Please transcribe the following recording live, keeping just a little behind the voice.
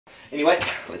Anyway,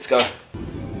 let's go.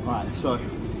 Alright, so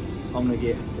I'm gonna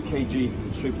get a kg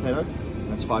sweet potato.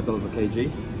 That's $5 a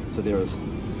kg. So there is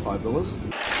 $5.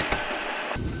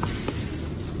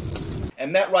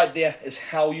 And that right there is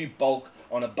how you bulk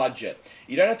on a budget.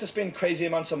 You don't have to spend crazy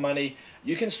amounts of money.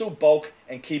 You can still bulk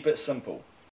and keep it simple.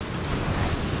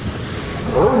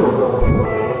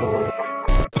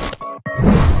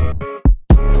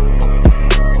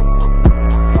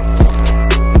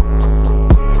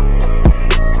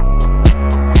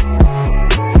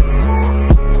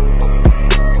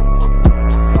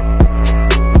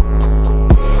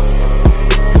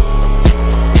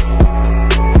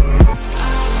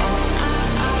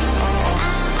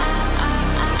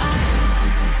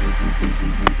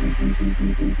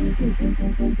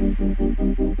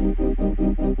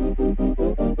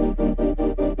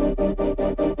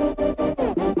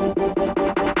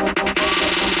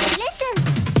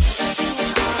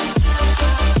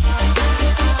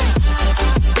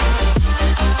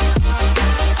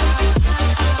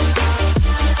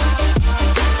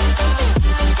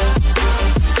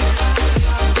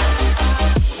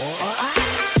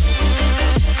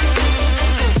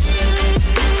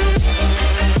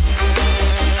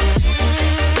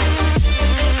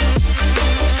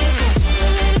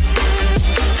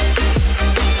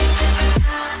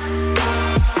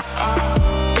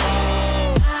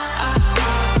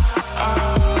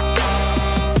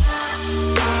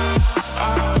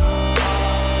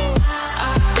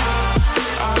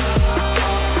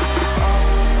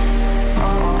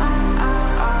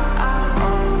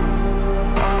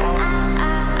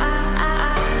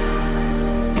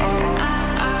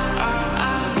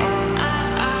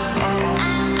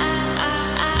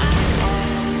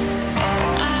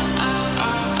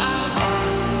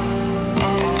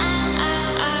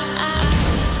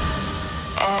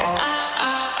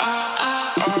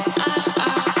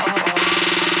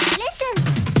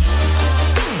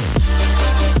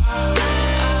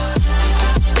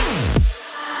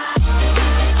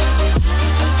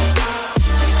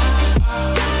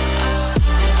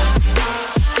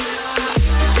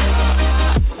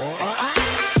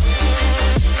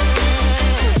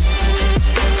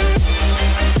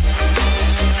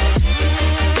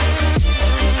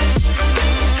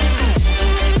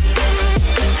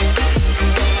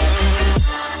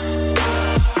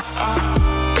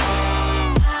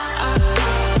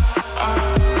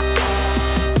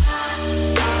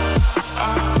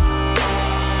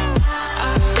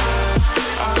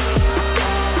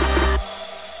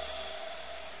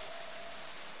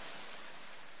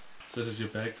 So this is your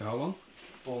bag for how long?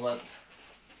 4 months.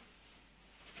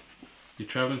 You're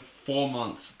traveling 4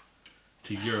 months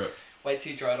to Europe. Wait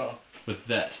till you dry it on. With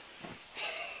that.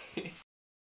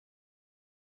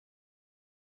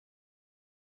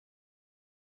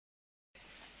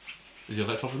 Is your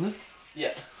laptop in there?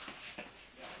 Yeah.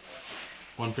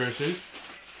 One pair of shoes?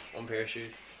 One pair of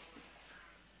shoes.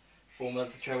 4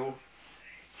 months of travel.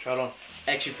 Try it on.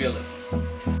 Actually feel it.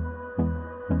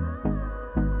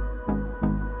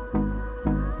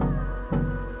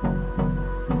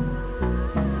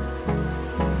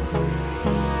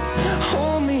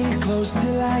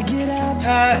 Till I get up,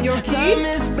 your time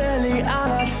is barely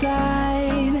on our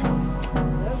side.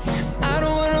 I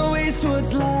don't wanna waste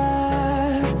what's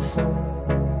left.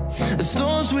 The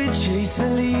storms we chase are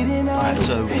leading us.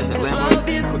 So is it love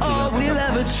is all we'll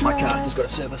ever trust. My car just got a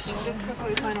service. I'm just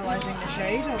quickly finalising the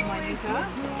shade of my new car.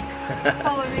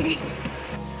 Follow me.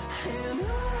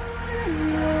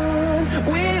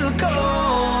 We'll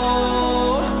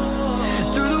go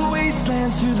through the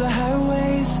wastelands, through the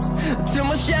highways, till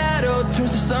my shadow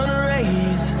turns to sun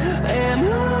rays. And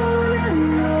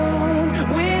on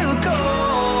we'll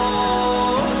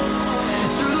go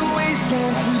through the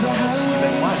wastelands, through the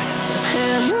highways.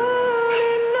 And on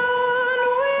we'll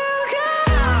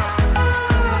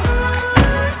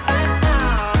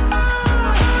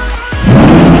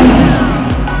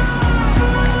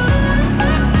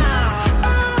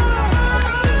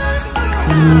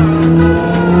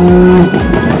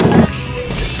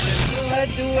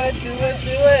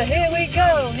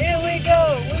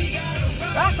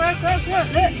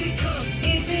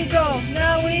Easy go,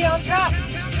 now we on top.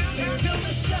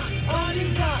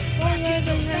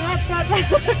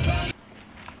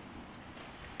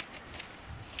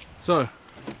 So,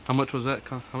 how much was that?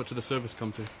 How much did the service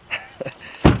come to?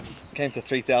 Came to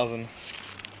 3,500.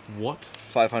 What?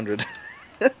 Oh,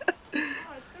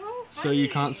 So you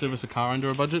can't service a car under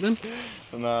a budget then?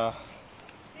 Nah.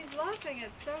 He's laughing,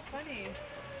 it's so funny.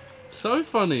 So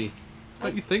funny.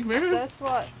 Don't you think, Mary? That's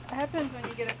what happens when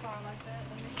you get a car like that.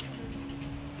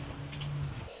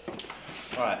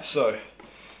 Alright, so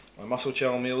my Muscle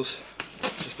Channel meals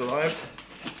just arrived.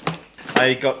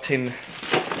 I got 10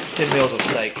 meals of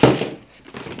steak.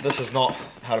 This is not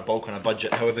how to bulk on a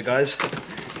budget, however, guys.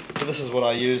 So this is what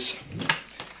I use.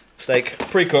 Steak,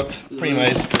 pre-cooked,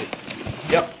 pre-made.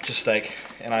 Yep, just steak.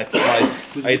 And no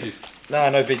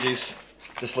veggies,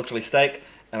 just literally steak.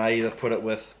 And I either put it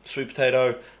with sweet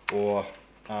potato or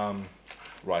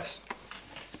rice.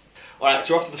 Alright,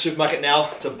 so we're off to the supermarket now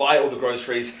to buy all the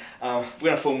groceries. We're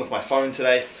going to film with my phone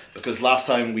today because last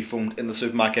time we filmed in the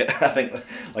supermarket, I think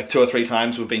like 2 or 3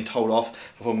 times we've been told off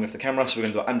for filming with the camera, so we're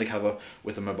going to do it undercover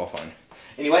with the mobile phone.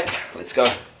 Anyway, let's go.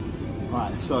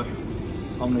 Alright, so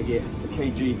I'm going to get a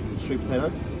kg sweet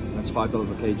potato. That's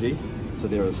 $5 a kg, so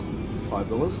there is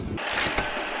 $5.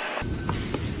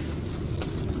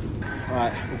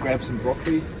 Alright, we'll grab some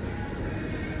broccoli.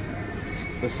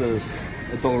 This is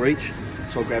 $1 each.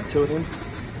 So I'll grab 2 of them.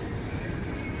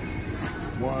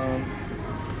 1,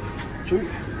 2.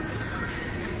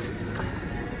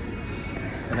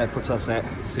 And that puts us at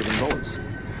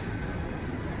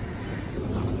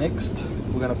 $7. Next,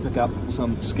 we're going to pick up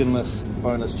some skinless,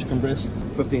 boneless chicken breast,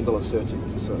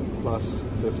 $15.30. So plus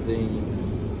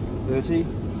 15, 30,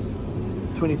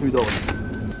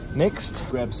 $23. Next,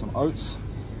 grab some oats.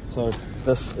 So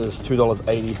this is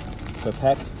 $2.80 per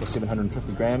pack for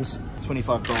 750 grams,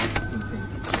 $25.10.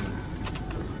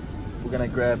 We're going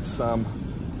to grab some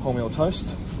wholemeal toast.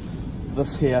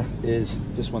 This here is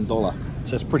just $1,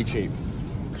 so it's pretty cheap.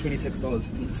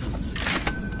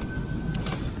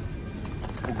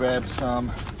 $26.10. We'll grab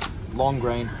some long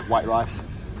grain white rice,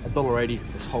 $1.80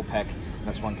 this whole pack, and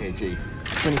that's 1 kg,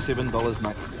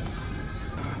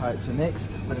 $27.90. Alright, so next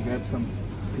I'm going to grab some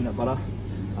peanut butter,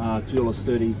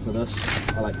 $2.30 for this.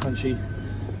 I like crunchy.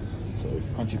 So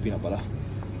crunchy peanut butter.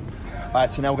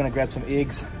 Alright, so now we're going to grab some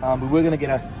eggs. We were going to get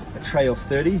a tray of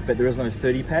 30, but there is no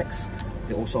 30 packs.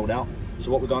 They're all sold out.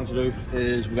 So what we're going to do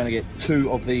is we're going to get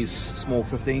 2 of these small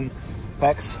 15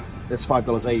 packs. That's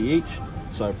 $5.80 each.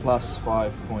 So plus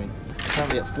 5 point,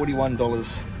 currently at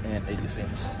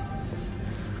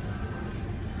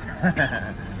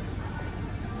 $41.80.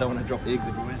 Don't want to drop eggs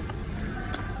everywhere.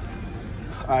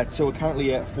 Alright, so we're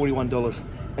currently at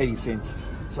 $41.80.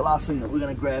 So last thing that we're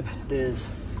going to grab is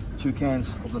 2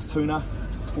 cans of this tuna.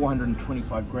 It's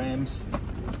 425 grams.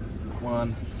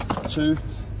 1, 2,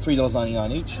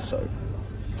 $3.99 each. So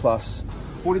plus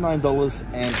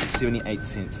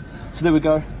 $49.78. So there we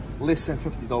go. Less than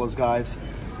 $50, guys.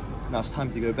 Now it's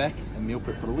time to go back and meal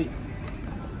prep for the week.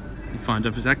 We'll find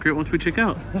out if it's accurate once we check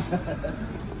out.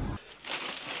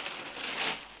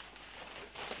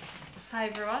 Hi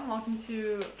everyone, welcome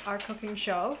to our cooking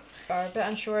show. Are a bit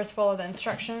unsure as follow the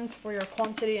instructions for your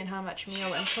quantity and how much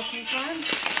meal and cooking time.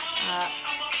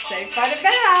 Saved by the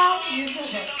bell!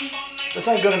 This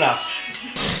ain't good enough.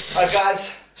 Alright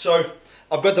guys, so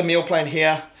I've got the meal plan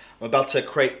here. I'm about to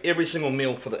create every single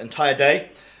meal for the entire day.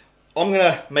 I'm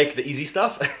gonna make the easy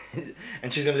stuff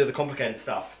and she's gonna do the complicated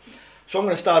stuff. So I'm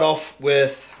gonna start off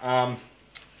with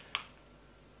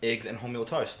eggs and wholemeal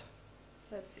toast.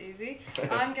 That's easy.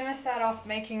 I'm going to start off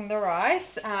making the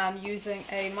rice using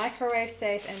a microwave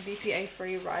safe and BPA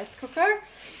free rice cooker.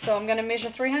 So I'm going to measure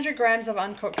 300 grams of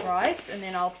uncooked rice and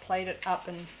then I'll plate it up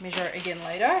and measure it again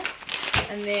later.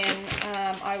 And then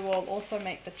I will also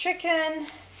make the chicken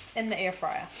in the air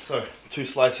fryer. So 2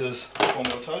 slices of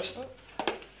wholemeal toast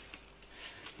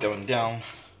going down.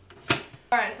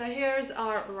 Alright, so here's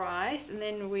our rice and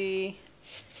then we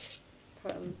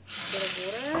put a bit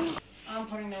of water in. I'm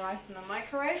putting the rice in the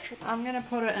microwave. I'm gonna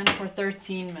put it in for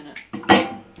 13 minutes.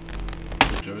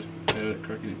 Joe's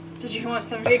correctly. Did you want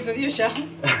some eggs with your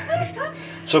shells?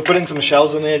 So putting some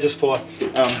shells in there just for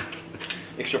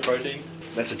extra protein.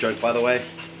 That's a joke, by the way.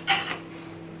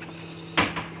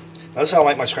 That's how I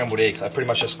make my scrambled eggs. I pretty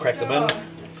much just crack them in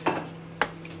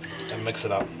and mix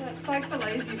it up. That's like the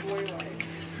lazy boy way.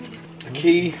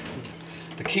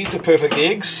 The key to perfect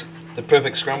eggs, the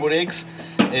perfect scrambled eggs,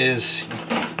 is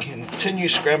continue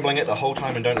scrambling it the whole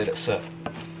time and don't let it sit.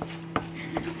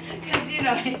 Because you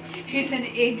know, he's an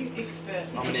egg expert.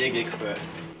 I'm an egg expert.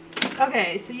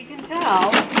 Okay, so you can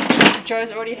tell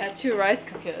Joe's already had 2 rice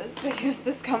cookers because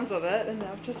this comes with it and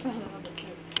I've just found another 2.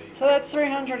 So that's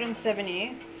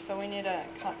 370, so we need to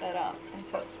cut that up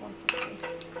until it's 150.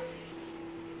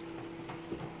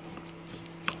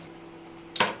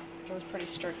 Joe's pretty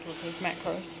strict with his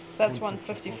macros. That's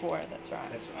 154, that's right.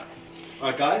 That's right.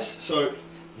 Alright guys, so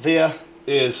there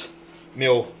is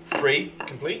meal 3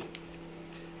 complete.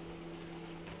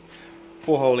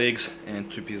 4 whole eggs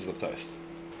and 2 pieces of toast.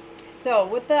 So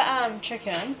with the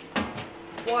chicken,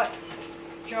 what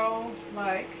Joe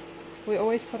likes, we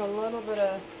always put a little bit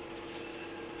of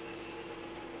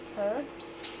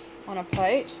herbs on a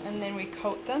plate, and then we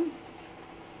coat them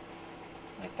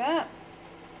like that.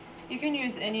 You can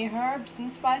use any herbs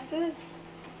and spices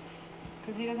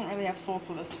because he doesn't really have sauce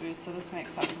with his food, so this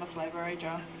makes up for the flavor, eh,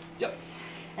 Joe? Yep.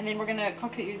 And then we're gonna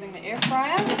cook it using the air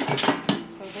fryer.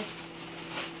 So this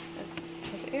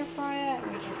air fryer,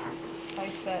 and we just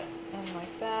place that in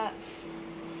like that.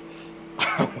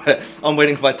 I'm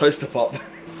waiting for my toast to pop. Why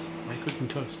are you cooking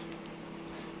toast?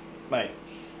 Mate,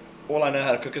 all I know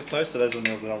how to cook is toast, so those are the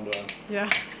meals that I'm doing. Yeah.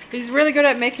 He's really good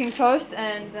at making toast,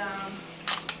 and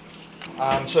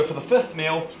so for the fifth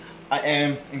meal, I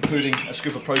am including a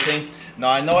scoop of protein. Now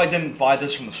I know I didn't buy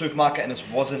this from the supermarket and this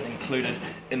wasn't included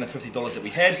in the $50 that we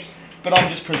had, but I'm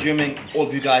just presuming all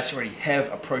of you guys already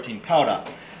have a protein powder.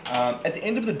 At the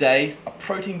end of the day, a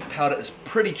protein powder is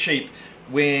pretty cheap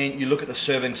when you look at the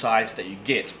serving size that you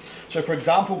get. So for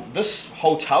example, this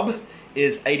whole tub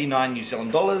is 89 New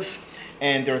Zealand dollars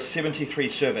and there are 73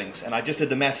 servings, and I just did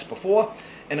the maths before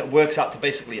and it works out to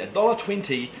basically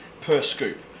 $1.20 per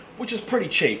scoop, which is pretty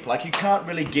cheap. Like, you can't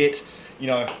really get, you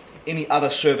know, any other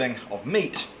serving of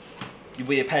meat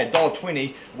where you pay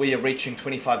 $1.20 where you're reaching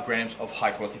 25 grams of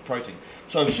high quality protein.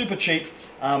 So super cheap,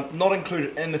 not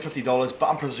included in the $50, but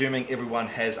I'm presuming everyone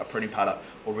has a protein powder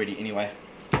already anyway.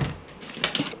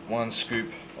 1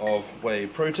 scoop of whey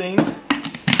protein.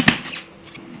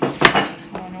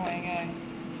 oh, annoying, eh?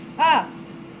 Ah!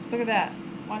 Look at that.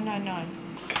 $1.99.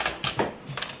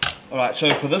 Alright,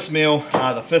 so for this meal,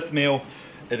 the fifth meal,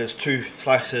 it is 2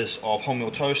 slices of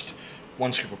wholemeal toast,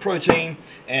 1 scoop of protein,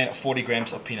 and 40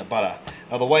 grams of peanut butter.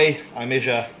 Now the way I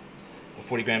measure the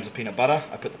 40 grams of peanut butter,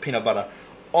 I put the peanut butter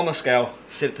on the scale,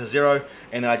 set it to 0,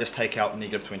 and then I just take out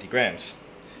negative 20 grams.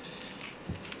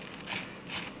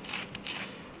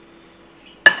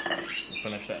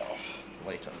 Finish that off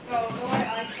later. So the way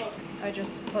I cook, I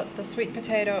just put the sweet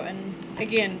potato in.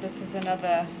 Again, this is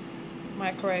another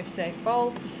microwave safe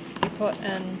bowl. You put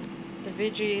in the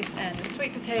veggies and the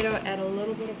sweet potato, add a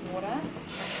little bit of water,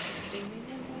 steaming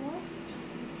it almost,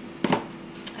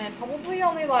 and probably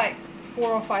only like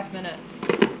 4 or 5 minutes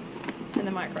in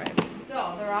the microwave.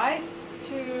 So the rice,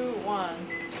 2, 1.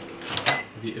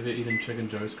 Have you ever eaten chicken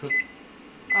Joe's cooked?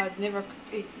 I'd never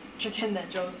eat chicken that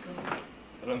Joe's cooked.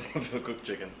 I don't think I've ever cooked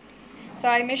chicken. So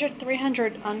I measured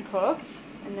 300 uncooked,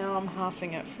 and now I'm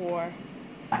halving it for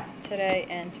today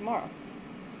and tomorrow.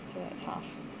 So that's half.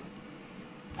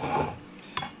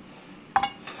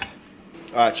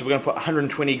 Alright, so we're going to put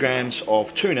 120 grams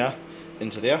of tuna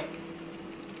into there.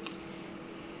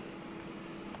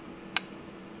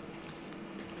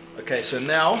 Okay, so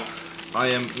now I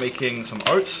am making some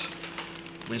oats.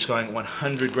 We're just going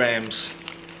 100 grams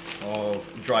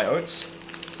of dry oats.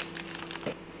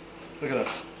 Look at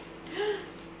this.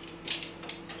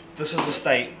 This is the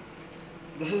state.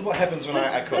 This is what happens when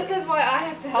I cook. This is why I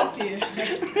have to help you.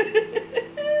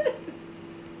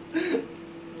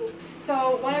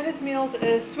 So one of his meals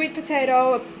is sweet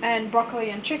potato and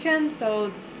broccoli and chicken.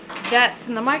 So that's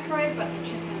in the microwave, but the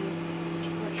chicken is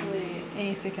literally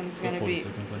any second is going to be.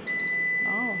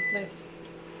 Oh, less.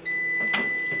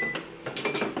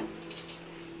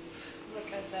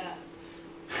 Look at that.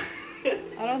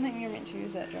 I don't think you're meant to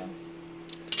use that, Joe.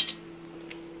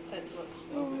 It looks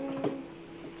so good.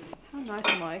 How nice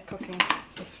am I cooking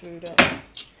this food up?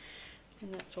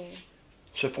 And that's all.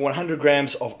 So for 100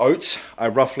 grams of oats, I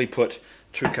roughly put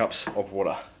 2 cups of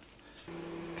water.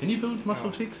 Can you build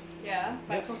muscle cheeks? Yeah,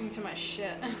 by talking too much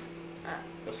shit.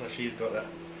 That's why she's got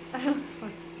that.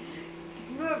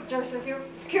 Move, Joseph, your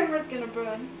camera's gonna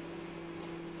burn.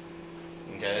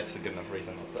 Okay, that's a good enough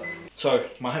reason. So,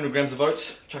 my 100 grams of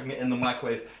oats, chucking it in the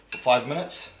microwave for 5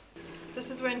 minutes. This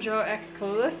is when Joe acts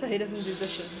clueless, so he doesn't do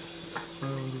dishes.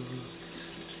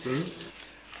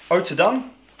 Oats are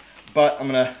done, but I'm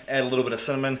going to add a little bit of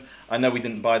cinnamon. I know we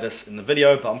didn't buy this in the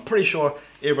video, but I'm pretty sure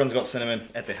everyone's got cinnamon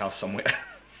at their house somewhere.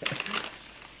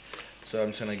 So I'm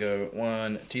just going to go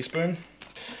 1 teaspoon,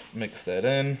 mix that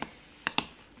in.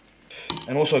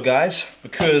 And also guys,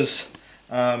 because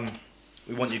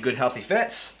we want your good healthy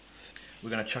fats, we're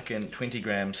going to chuck in 20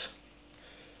 grams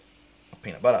of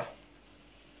peanut butter.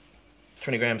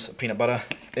 20 grams of peanut butter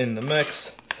in the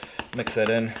mix, mix that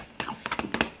in,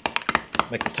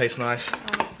 makes it taste nice, Oh,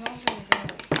 it smells really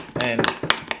good. and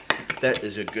that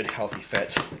is your good healthy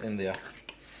fats in there.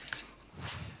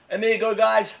 And there you go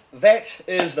guys, that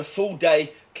is the full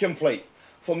day complete.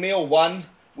 For meal 1,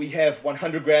 we have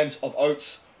 100 grams of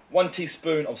oats, 1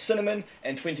 teaspoon of cinnamon,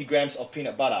 and 20 grams of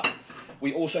peanut butter.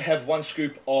 We also have 1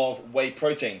 scoop of whey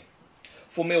protein.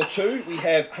 For meal 2, we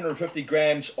have 150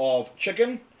 grams of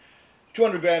chicken,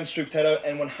 200 grams sweet potato,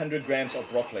 and 100 grams of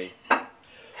broccoli.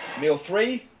 Meal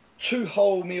 3, 2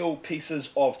 wholemeal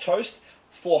pieces of toast,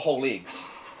 4 whole eggs.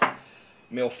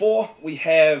 Meal 4, we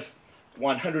have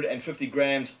 150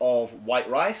 grams of white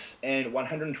rice and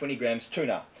 120 grams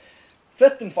tuna.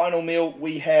 5th and final meal,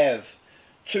 we have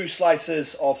 2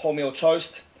 slices of wholemeal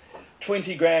toast,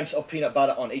 20 grams of peanut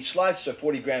butter on each slice, so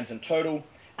 40 grams in total,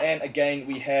 and again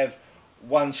we have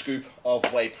 1 scoop of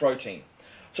whey protein.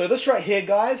 So this right here,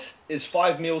 guys, is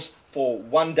 5 meals for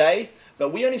 1 day, but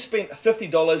we only spent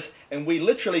 $50 and we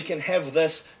literally can have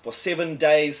this for 7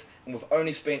 days, and we've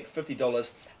only spent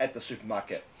 $50 at the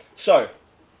supermarket. So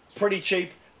pretty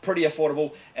cheap, pretty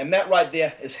affordable, and that right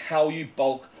there is how you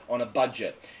bulk on a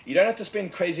budget. You don't have to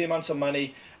spend crazy amounts of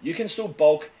money. You can still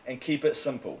bulk and keep it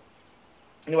simple.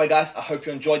 Anyway guys, I hope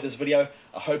you enjoyed this video.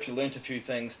 I hope you learned a few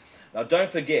things. Now don't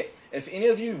forget, if any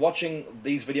of you watching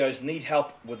these videos need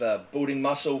help with building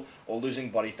muscle or losing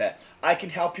body fat, I can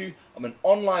help you. I'm an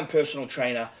online personal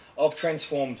trainer. I've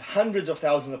transformed hundreds of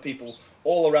thousands of people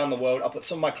all around the world. I'll put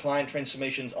some of my client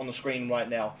transformations on the screen right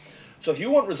now. So if you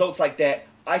want results like that,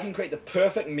 I can create the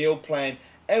perfect meal plan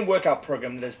and workout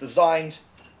program that is designed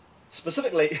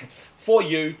specifically for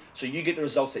you, so you get the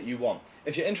results that you want.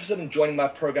 If you're interested in joining my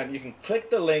program, you can click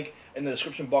the link in the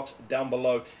description box down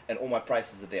below, and all my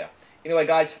prices are there. Anyway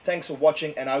guys, thanks for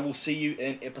watching, and I will see you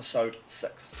in episode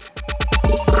 6.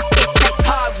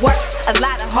 Hard work, a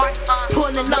lot of heart,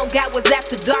 pulling long hours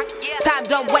after dark. Time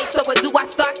don't wait, so where do I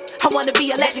start? I wanna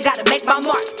be a legend, gotta make my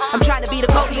mark. I'm trying to be the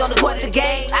Kobe on the court of the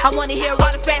game. I wanna hear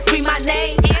all the fans scream my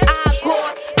name.